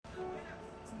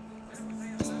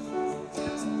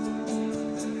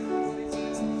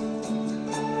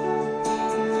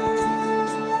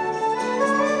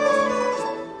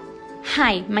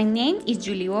Hi, my name is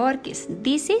Julie Borges.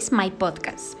 This is my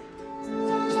podcast.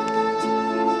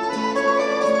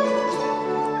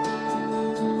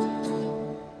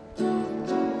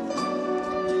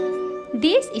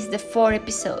 This is the fourth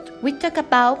episode. We talk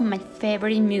about my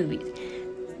favorite movie,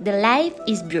 The Life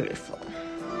is Beautiful.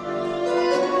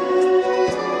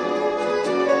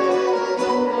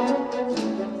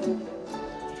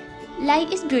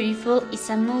 Life is Beautiful is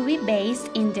a movie based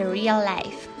in the real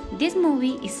life. This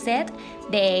movie is set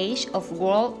the age of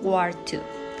World War II.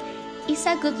 It's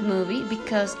a good movie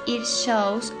because it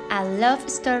shows a love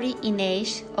story in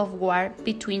age of war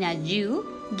between a Jew,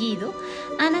 Guido,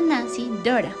 and a Nazi,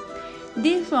 Dora.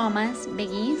 This romance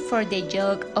begins for the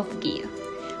joke of Guido.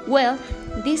 Well,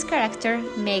 this character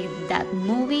makes that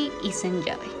movie is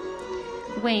enjoy.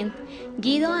 When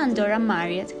Guido and Dora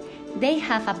married, they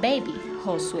have a baby,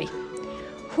 Josue,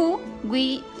 who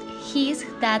with his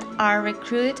dad are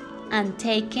recruited and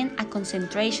taken a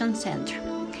concentration center.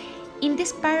 In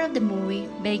this part of the movie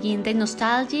begin the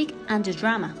nostalgic and the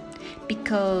drama,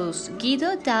 because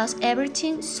Guido does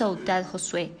everything so that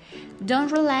Josue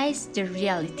don't realize the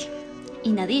reality.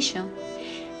 In addition,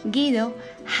 Guido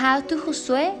had to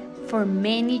Josue for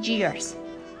many years.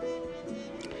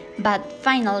 But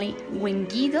finally, when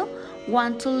Guido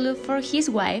wants to look for his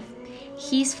wife,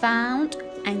 he is found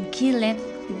and killed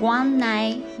one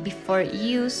night before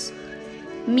US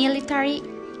military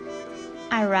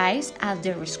arrives at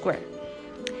the square.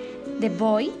 The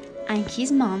boy and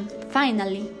his mom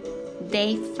finally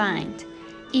they find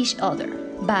each other,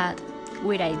 but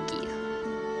without Guido.